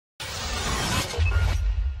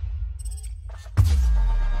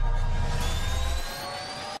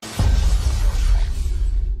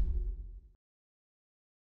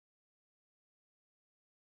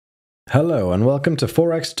Hello and welcome to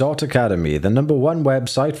Forex.Academy, the #1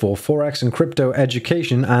 website for Forex and crypto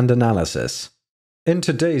education and analysis. In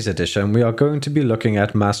today's edition, we are going to be looking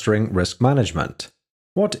at mastering risk management.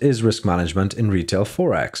 What is risk management in retail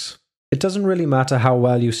Forex? It doesn't really matter how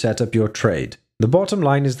well you set up your trade. The bottom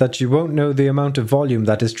line is that you won't know the amount of volume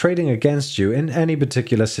that is trading against you in any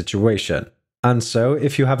particular situation. And so,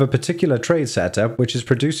 if you have a particular trade setup which is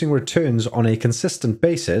producing returns on a consistent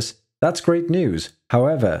basis, that's great news.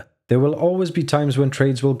 However, there will always be times when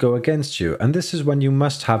trades will go against you, and this is when you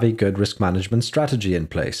must have a good risk management strategy in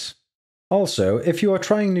place. Also, if you are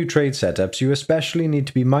trying new trade setups, you especially need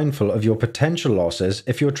to be mindful of your potential losses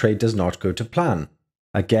if your trade does not go to plan.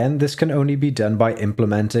 Again, this can only be done by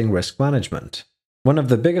implementing risk management. One of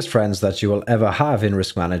the biggest friends that you will ever have in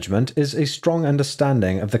risk management is a strong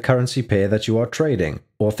understanding of the currency pair that you are trading,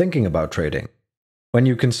 or thinking about trading. When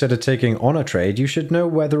you consider taking on a trade, you should know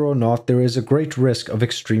whether or not there is a great risk of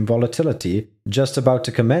extreme volatility just about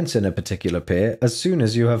to commence in a particular pair as soon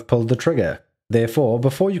as you have pulled the trigger. Therefore,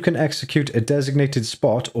 before you can execute a designated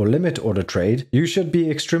spot or limit order trade, you should be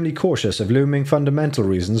extremely cautious of looming fundamental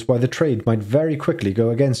reasons why the trade might very quickly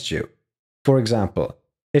go against you. For example,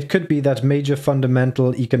 it could be that major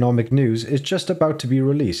fundamental economic news is just about to be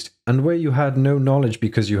released, and where you had no knowledge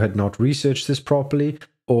because you had not researched this properly,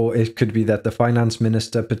 or it could be that the finance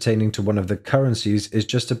minister pertaining to one of the currencies is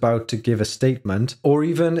just about to give a statement, or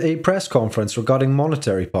even a press conference regarding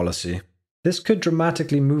monetary policy. This could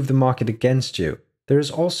dramatically move the market against you. There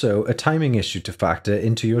is also a timing issue to factor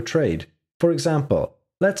into your trade. For example,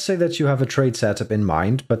 let's say that you have a trade setup in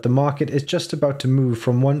mind, but the market is just about to move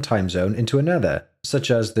from one time zone into another, such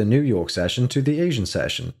as the New York session to the Asian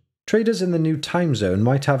session. Traders in the new time zone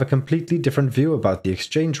might have a completely different view about the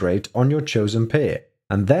exchange rate on your chosen pair,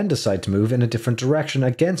 and then decide to move in a different direction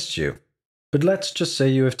against you. But let's just say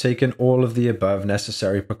you have taken all of the above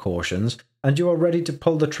necessary precautions and you are ready to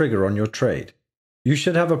pull the trigger on your trade. You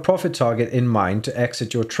should have a profit target in mind to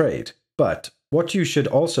exit your trade, but what you should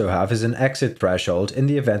also have is an exit threshold in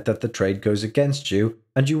the event that the trade goes against you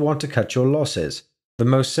and you want to cut your losses. The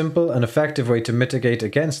most simple and effective way to mitigate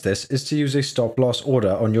against this is to use a stop-loss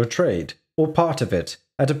order on your trade, or part of it,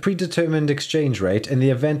 at a predetermined exchange rate in the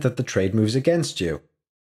event that the trade moves against you.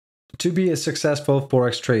 To be a successful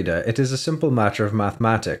Forex trader, it is a simple matter of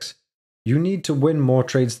mathematics. You need to win more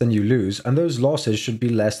trades than you lose, and those losses should be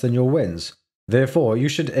less than your wins. Therefore, you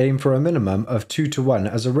should aim for a minimum of 2-to-1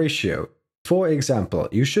 as a ratio. For example,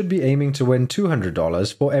 you should be aiming to win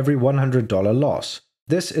 $200 for every $100 loss.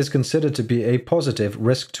 This is considered to be a positive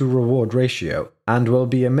risk-to-reward ratio, and will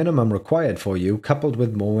be a minimum required for you, coupled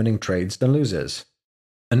with more winning trades than losers.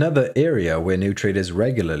 Another area where new traders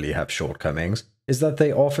regularly have shortcomings is that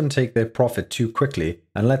they often take their profit too quickly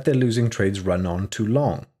and let their losing trades run on too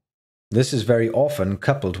long. This is very often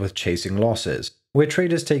coupled with chasing losses, where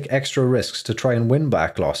traders take extra risks to try and win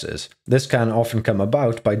back losses. This can often come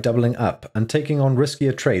about by doubling up and taking on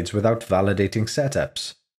riskier trades without validating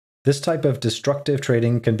setups. This type of destructive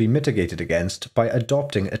trading can be mitigated against by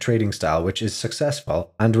adopting a trading style which is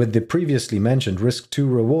successful and with the previously mentioned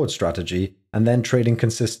risk-to-reward strategy, and then trading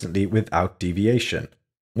consistently without deviation.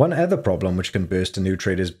 One other problem which can burst a new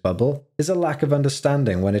trader's bubble is a lack of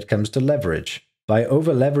understanding when it comes to leverage. By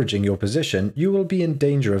over-leveraging your position, you will be in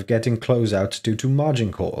danger of getting closeouts due to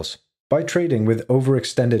margin calls. By trading with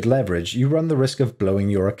overextended leverage, you run the risk of blowing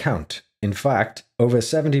your account. In fact, over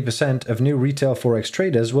 70% of new retail Forex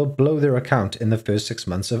traders will blow their account in the first 6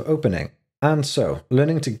 months of opening. And so,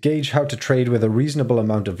 learning to gauge how to trade with a reasonable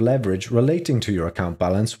amount of leverage relating to your account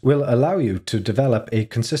balance will allow you to develop a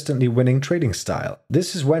consistently winning trading style.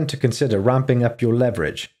 This is when to consider ramping up your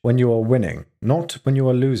leverage, when you are winning, not when you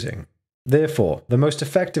are losing. Therefore, the most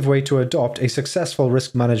effective way to adopt a successful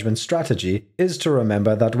risk management strategy is to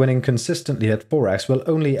remember that winning consistently at Forex will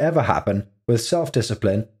only ever happen with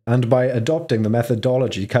self-discipline and by adopting the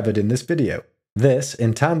methodology covered in this video. This,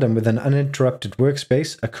 in tandem with an uninterrupted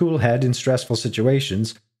workspace, a cool head in stressful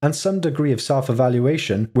situations, and some degree of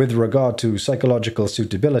self-evaluation with regard to psychological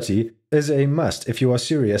suitability, is a must if you are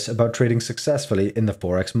serious about trading successfully in the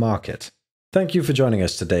Forex market. Thank you for joining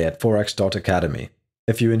us today at Forex.Academy.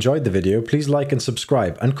 If you enjoyed the video, please like and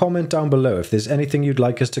subscribe, and comment down below if there's anything you'd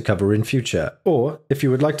like us to cover in future, or if you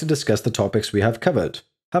would like to discuss the topics we have covered.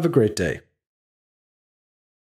 Have a great day.